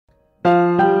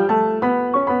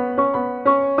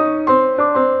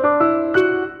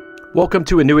Welcome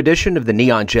to a new edition of the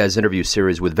Neon Jazz interview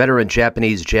series with veteran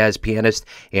Japanese jazz pianist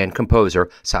and composer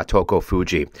Satoko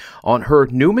Fujii on her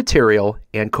new material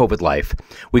and COVID life.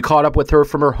 We caught up with her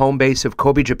from her home base of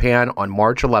Kobe, Japan on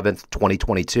March 11th,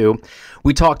 2022.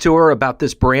 We talked to her about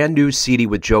this brand new CD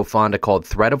with Joe Fonda called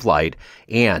Thread of Light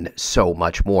and so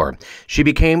much more. She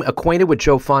became acquainted with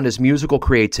Joe Fonda's musical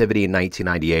creativity in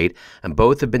 1998, and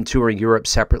both have been touring Europe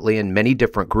separately in many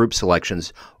different group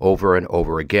selections over and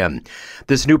over again.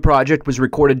 This new project was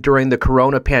recorded during the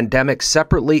corona pandemic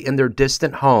separately in their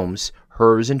distant homes,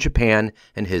 hers in Japan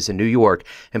and his in New York,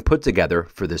 and put together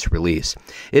for this release.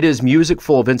 It is music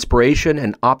full of inspiration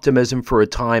and optimism for a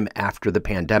time after the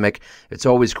pandemic. It's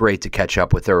always great to catch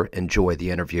up with her. Enjoy the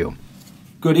interview.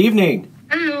 Good evening.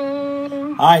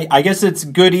 Hello. Hi. I guess it's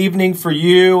good evening for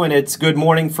you and it's good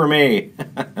morning for me.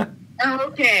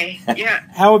 Okay. Yeah.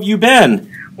 How have you been?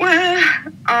 Well,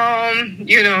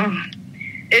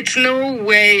 it's no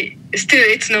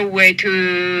way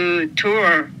to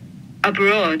tour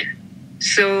abroad.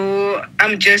 So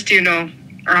I'm just,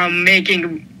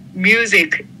 making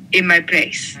music in my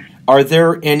place. Are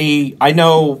there any, I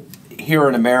know here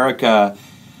in America,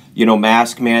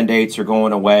 mask mandates are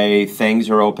going away, things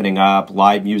are opening up,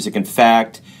 live music. In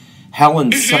fact,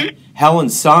 Helen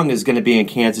Sung is going to be in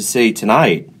Kansas City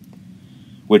tonight,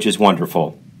 which is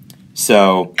wonderful.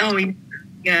 So. Oh,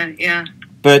 yeah.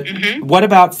 But what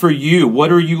about for you?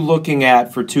 What are you looking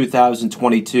at for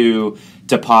 2022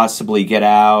 to possibly get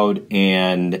out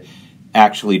and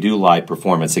actually do live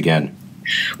performance again?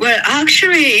 Well,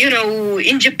 actually,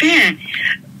 in Japan,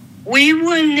 we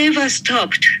were never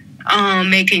stopped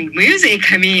making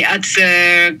music, at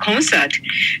the concert.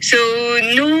 So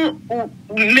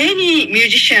many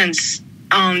musicians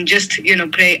just,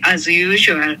 play as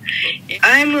usual.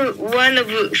 I'm one of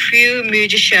the few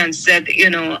musicians that,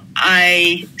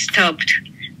 I stopped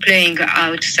playing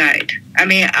outside.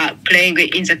 Playing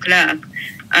in the club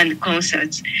and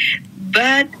concerts.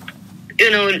 But,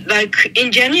 like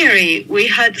in January, we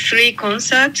had 3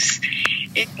 concerts.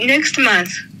 Next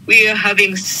month, we are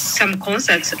having some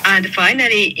concerts. And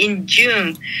finally, in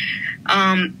June,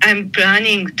 I'm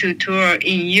planning to tour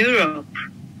in Europe.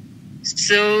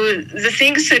 So the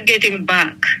things are getting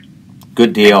back.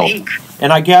 Good deal.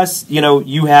 And I guess,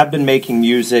 you have been making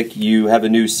music. You have a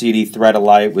new CD, Thread of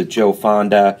Light, with Joe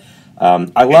Fonda.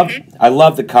 I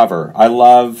love the cover. I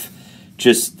love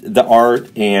just the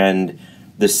art and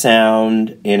the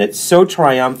sound. And it's so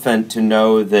triumphant to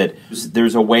know that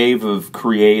there's a wave of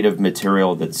creative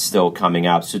material that's still coming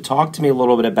out. So talk to me a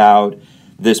little bit about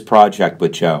this project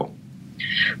with Joe.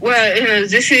 Well,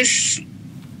 this is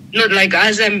not like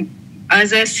other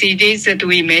CDs that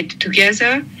we made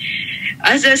together.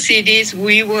 Other CDs,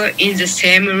 we were in the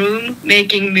same room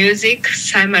making music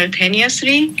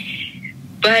simultaneously.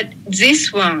 But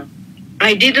this one,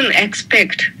 I didn't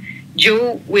expect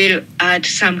Joe will add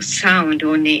some sound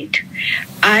on it.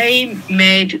 I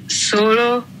made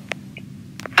solo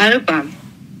album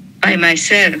by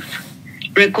myself,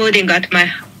 recording at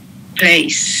my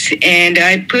place. And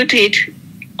I put it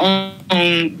on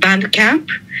Bandcamp,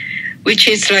 which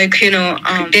is like, digital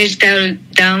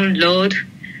download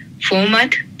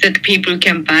format that people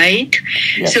can buy it.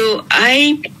 Yes. So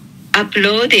I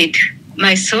uploaded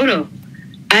my solo.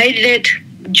 I let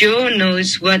Joe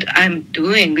knows what I'm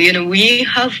doing. We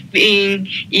have been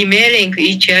emailing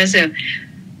each other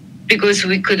because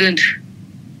we couldn't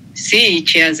see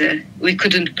each other. We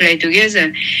couldn't play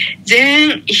together.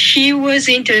 Then he was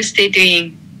interested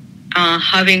in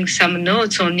having some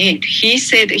notes on it. He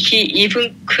said he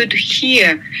even could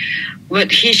hear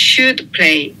what he should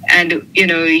play, and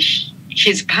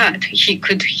his part he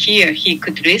could hear, he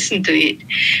could listen to it.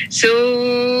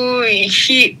 So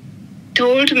he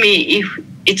told me if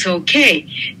it's okay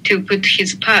to put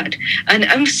his part, and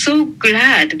I'm so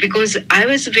glad because I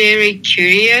was very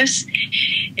curious.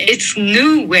 It's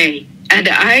new way. And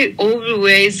I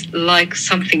always like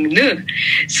something new.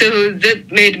 So that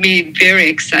made me very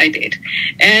excited.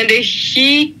 And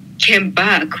he came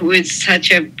back with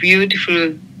such a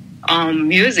beautiful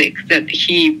music that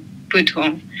he put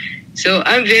on. So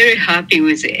I'm very happy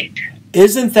with it.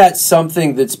 Isn't that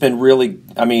something that's been really,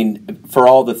 for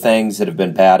all the things that have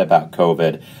been bad about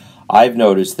COVID, I've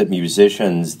noticed that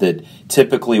musicians that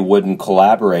typically wouldn't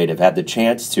collaborate have had the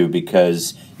chance to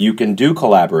because you can do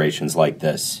collaborations like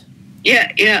this.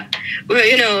 Yeah.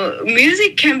 Well,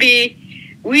 music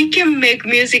we can make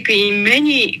music in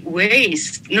many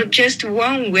ways, not just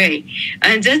one way.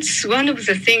 And that's one of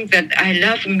the things that I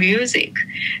love music,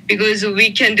 because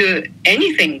we can do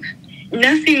anything,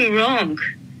 nothing wrong.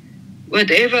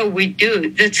 Whatever we do,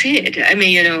 that's it. And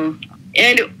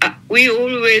we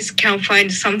always can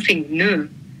find something new.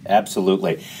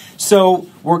 Absolutely. So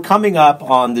we're coming up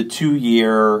on the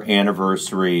 2-year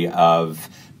anniversary of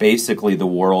basically the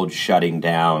world shutting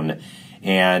down,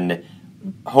 and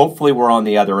hopefully we're on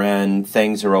the other end,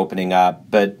 things are opening up.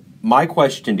 But my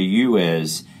question to you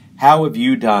is, how have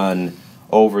you done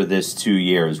over this 2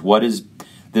 years? What has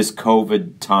this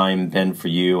COVID time been for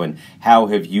you, and how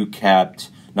have you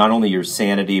kept not only your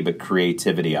sanity but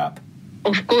creativity up?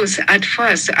 Of course, at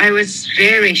first I was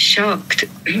very shocked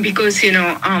because,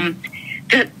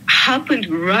 that happened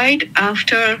right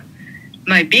after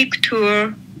my big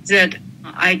tour that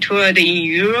I toured in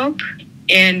Europe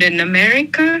and in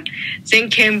America, then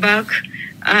came back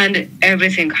and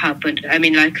everything happened. I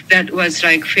mean, like, that was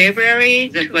like February,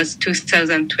 that was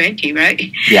 2020,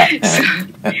 right? Yeah. So,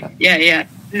 yeah.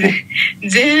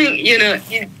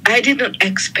 Then, I didn't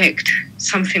expect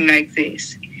something like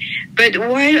this. But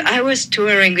while I was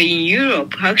touring in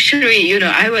Europe, actually,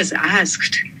 I was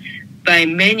asked by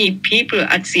many people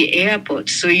at the airport,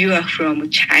 so you are from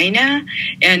China?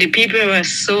 And people were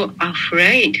so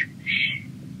afraid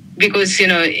because,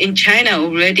 in China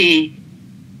already,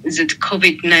 that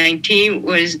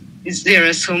COVID-19 there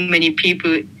are so many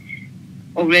people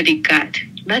already got.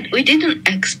 But we didn't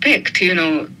expect,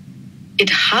 it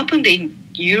happened in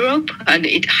Europe and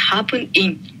it happened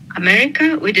in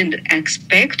America. We didn't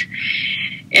expect.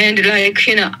 And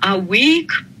a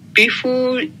week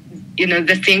before,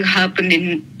 the thing happened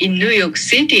in New York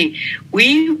City,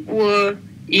 we were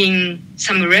in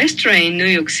some restaurant in New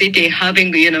York City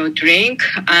having, drink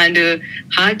and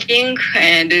hugging,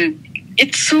 and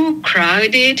it's so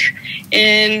crowded.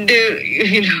 And,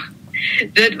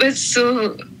 that was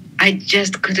so, I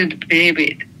just couldn't believe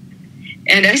it.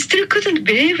 And I still couldn't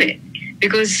believe it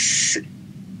because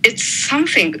it's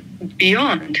something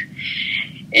beyond.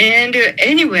 And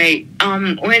anyway,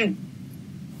 when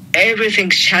everything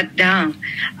shut down,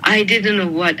 I didn't know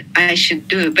what I should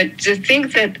do. But the thing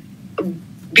that,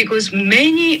 because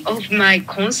many of my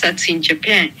concerts in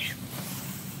Japan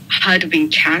had been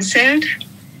canceled,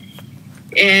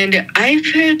 and I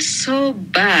felt so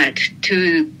bad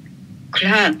to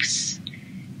clubs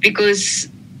because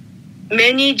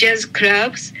many jazz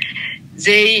clubs,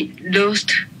 they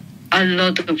lost a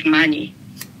lot of money,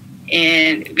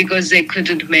 and because they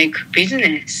couldn't make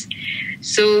business.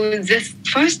 So the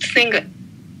first thing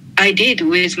I did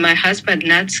with my husband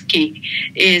Natsuki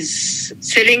is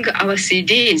selling our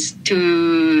CDs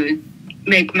to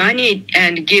make money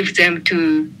and give them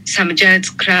to some jazz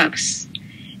clubs.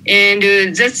 And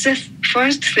that's the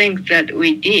first thing that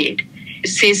we did.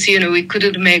 Since, we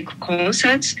couldn't make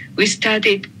concerts, we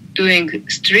started doing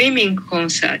streaming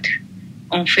concert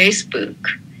on Facebook.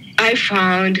 I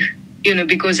found,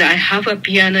 because I have a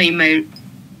piano in my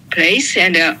place,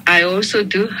 and I also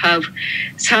do have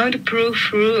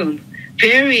soundproof room,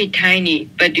 very tiny,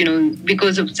 but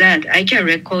because of that I can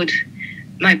record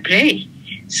my play.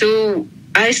 So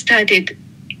I started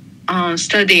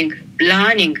studying,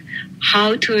 learning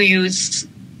how to use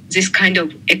this kind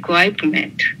of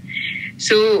equipment.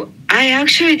 So I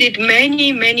actually did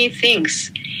many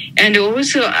things, and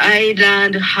also I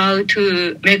learned how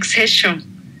to make session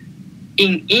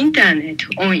on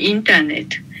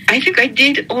internet. I think I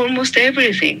did almost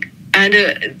everything,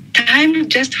 and time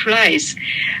just flies.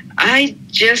 I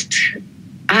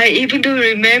even don't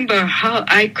remember how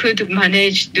I could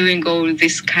manage doing all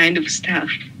this kind of stuff.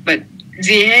 But in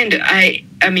the end, I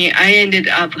ended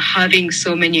up having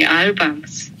so many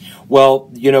albums. Well,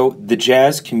 the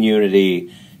jazz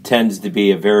community tends to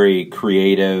be a very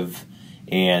creative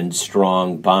and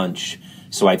strong bunch.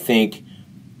 So I think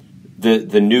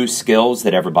the new skills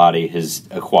that everybody has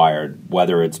acquired,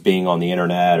 whether it's being on the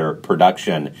internet or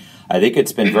production, I think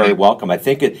it's been very welcome.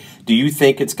 Do you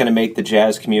think it's going to make the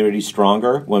jazz community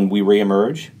stronger when we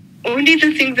reemerge? Only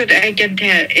the thing that I can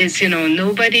tell is,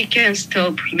 nobody can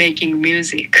stop making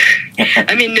music.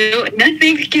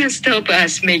 Nothing can stop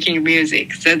us making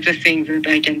music. That's the thing that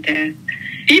I can tell.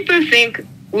 People think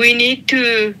we need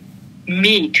to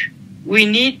meet. We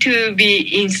need to be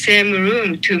in same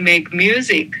room to make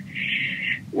music.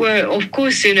 Well, of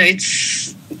course,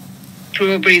 it's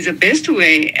probably the best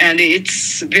way, and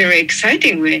it's very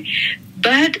exciting way.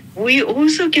 But we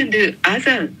also can do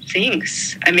other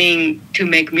things, to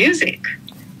make music.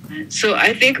 So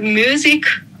I think music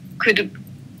could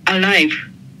alive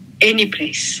any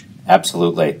place.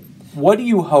 Absolutely. What do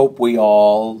you hope we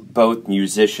all, both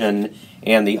musician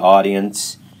and the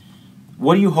audience,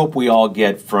 what do you hope we all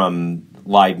get from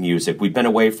live music? We've been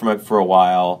away from it for a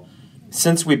while.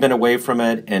 Since we've been away from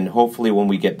it, and hopefully when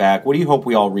we get back, what do you hope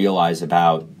we all realize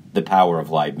about the power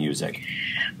of live music?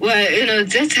 Well,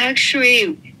 that's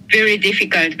actually very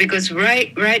difficult because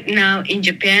right now in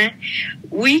Japan,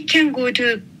 we can go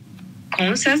to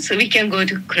concerts, we can go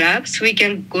to clubs, we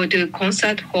can go to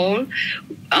concert hall,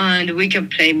 and we can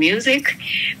play music,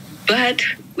 but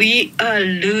we are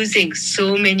losing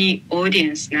so many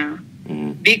audience now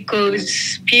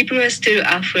because people are still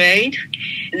afraid,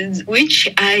 which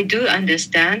I do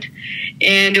understand.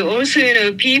 And also,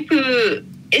 people,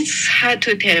 it's hard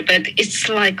to tell, but it's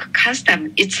like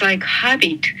custom. It's like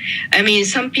habit. I mean,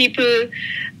 some people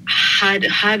had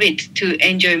habit to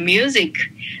enjoy music,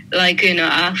 like,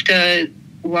 after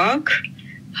work,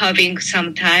 having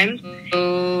some time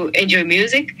to enjoy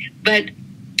music, but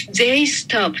they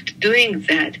stopped doing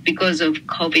that because of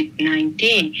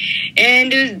COVID-19.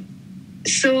 And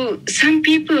so some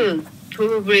people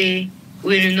probably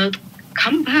will not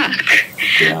come back.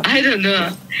 Yeah. I don't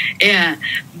know. Yeah.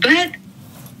 But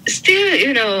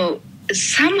still,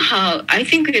 somehow I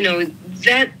think,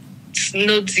 that's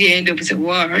not the end of the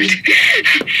world.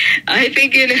 I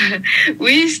think,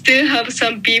 we still have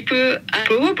some people,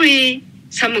 probably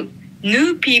some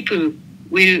new people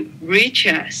will reach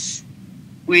us,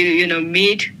 will,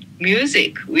 meet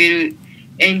music, will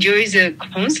enjoy the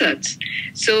concerts.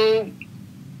 So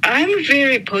I'm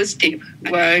very positive.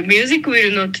 Well, music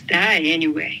will not die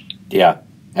anyway. Yeah,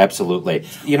 absolutely.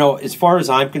 As far as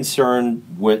I'm concerned,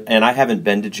 and I haven't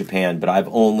been to Japan, but I've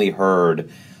only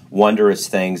heard wondrous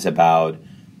things about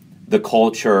the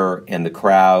culture and the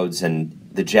crowds, and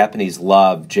the Japanese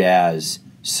love jazz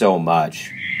so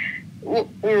much.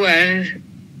 Well,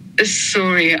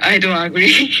 sorry, I don't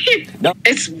agree. No.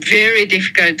 It's very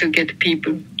difficult to get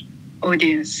people,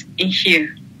 audience in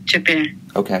here, Japan.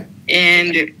 Okay.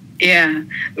 And yeah,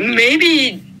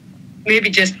 maybe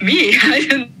just me, I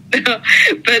don't know.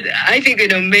 But I think,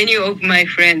 many of my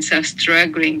friends are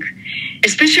struggling,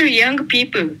 especially young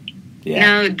people. Yeah.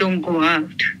 Now don't go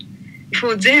out.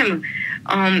 For them,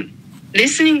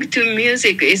 listening to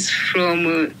music is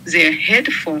from their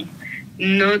headphone,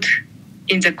 not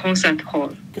in the concert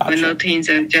hall, Gotcha. or not in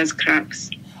the jazz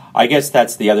clubs. I guess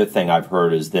that's the other thing I've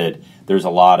heard is that there's a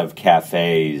lot of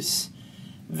cafes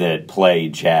that play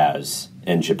jazz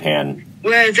in Japan.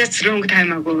 Well, that's a long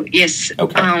time ago. Yes.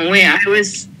 Okay. When I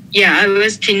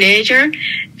was teenager,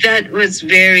 that was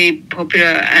very popular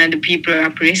and people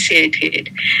appreciated it.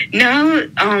 Now,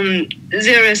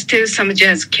 there are still some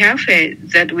jazz cafes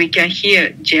that we can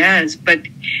hear jazz, but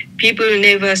people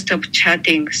never stop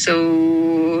chatting.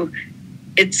 So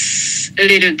it's a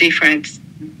little different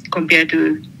compared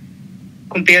to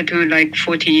like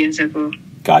 40 years ago.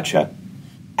 Gotcha.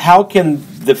 How can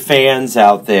the fans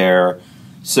out there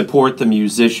support the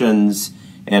musicians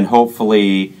and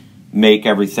hopefully make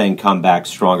everything come back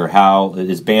stronger? How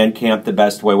is Bandcamp the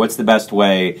best way? What's the best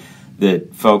way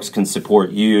that folks can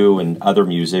support you and other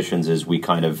musicians as we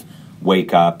kind of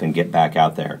wake up and get back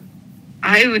out there?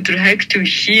 I would like to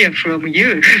hear from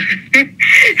you.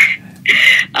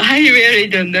 I really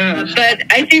don't know. But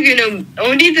I think,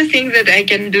 only the thing that I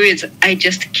can do is I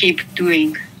just keep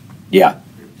doing. Yeah.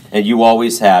 And you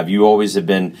always have. You always have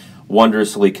been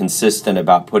wondrously consistent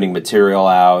about putting material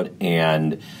out.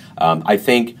 And I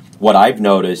think what I've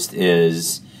noticed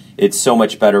is it's so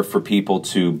much better for people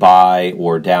to buy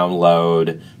or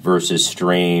download versus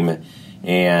stream.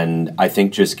 And I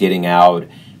think just getting out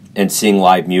and seeing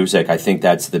live music, I think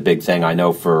that's the big thing. I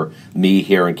know for me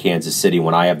here in Kansas City,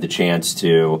 when I have the chance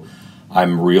to,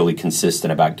 I'm really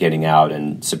consistent about getting out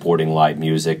and supporting live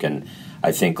music. And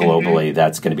I think globally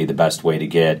that's going to be the best way to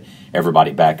get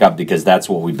everybody back up, because that's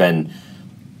what we've been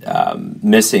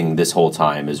missing this whole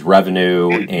time is revenue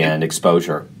and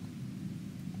exposure.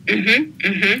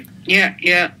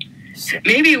 Yeah. So,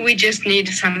 maybe we just need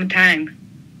some time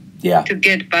to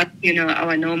get back,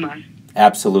 our normal.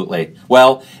 Absolutely.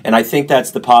 Well, and I think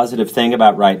that's the positive thing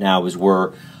about right now is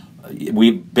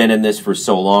we've been in this for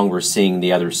so long, we're seeing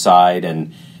the other side,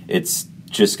 and it's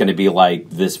just going to be like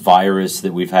this virus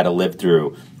that we've had to live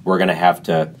through. We're going to have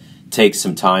to take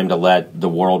some time to let the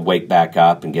world wake back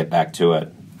up and get back to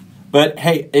it. But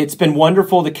hey, it's been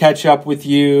wonderful to catch up with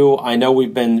you. I know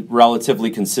we've been relatively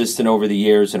consistent over the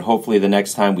years, and hopefully the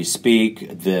next time we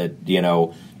speak that,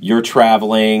 you're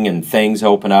traveling and things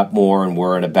open up more and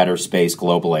we're in a better space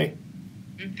globally.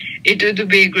 It would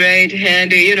be great.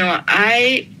 And,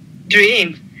 I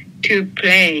dream to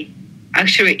play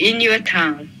actually in your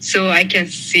town so I can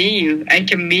see you. I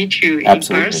can meet you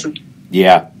Absolutely. In person.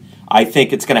 Yeah, I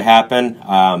think it's going to happen.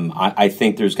 I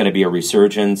think there's going to be a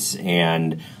resurgence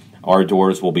and our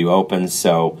doors will be open.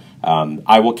 So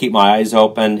I will keep my eyes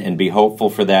open and be hopeful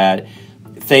for that.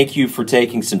 Thank you for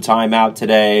taking some time out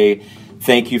today.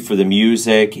 Thank you for the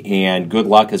music, and good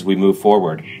luck as we move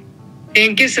forward.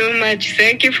 Thank you so much.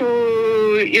 Thank you for,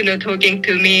 talking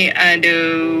to me, and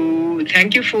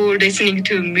thank you for listening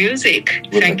to music.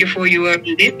 Thank you for your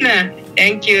listener.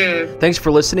 Thank you. Thanks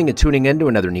for listening and tuning in to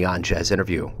another Neon Jazz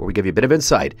interview, where we give you a bit of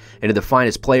insight into the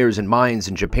finest players and minds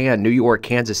in Japan, New York,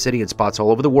 Kansas City, and spots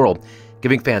all over the world,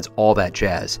 giving fans all that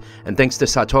jazz. And thanks to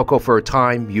Satoko for her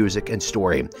time, music, and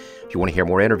story. If you want to hear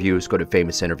more interviews, go to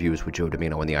Famous Interviews with Joe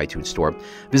Domino in the iTunes Store.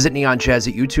 Visit neonjazz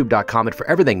at youtube.com, and for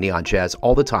everything Neon Jazz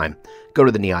all the time, go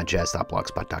to the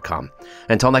neonjazz.blogspot.com.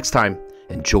 Until next time,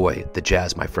 enjoy the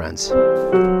jazz, my friends.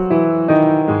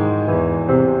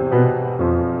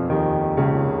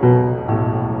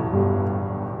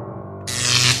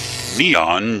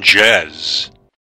 Neon Jazz.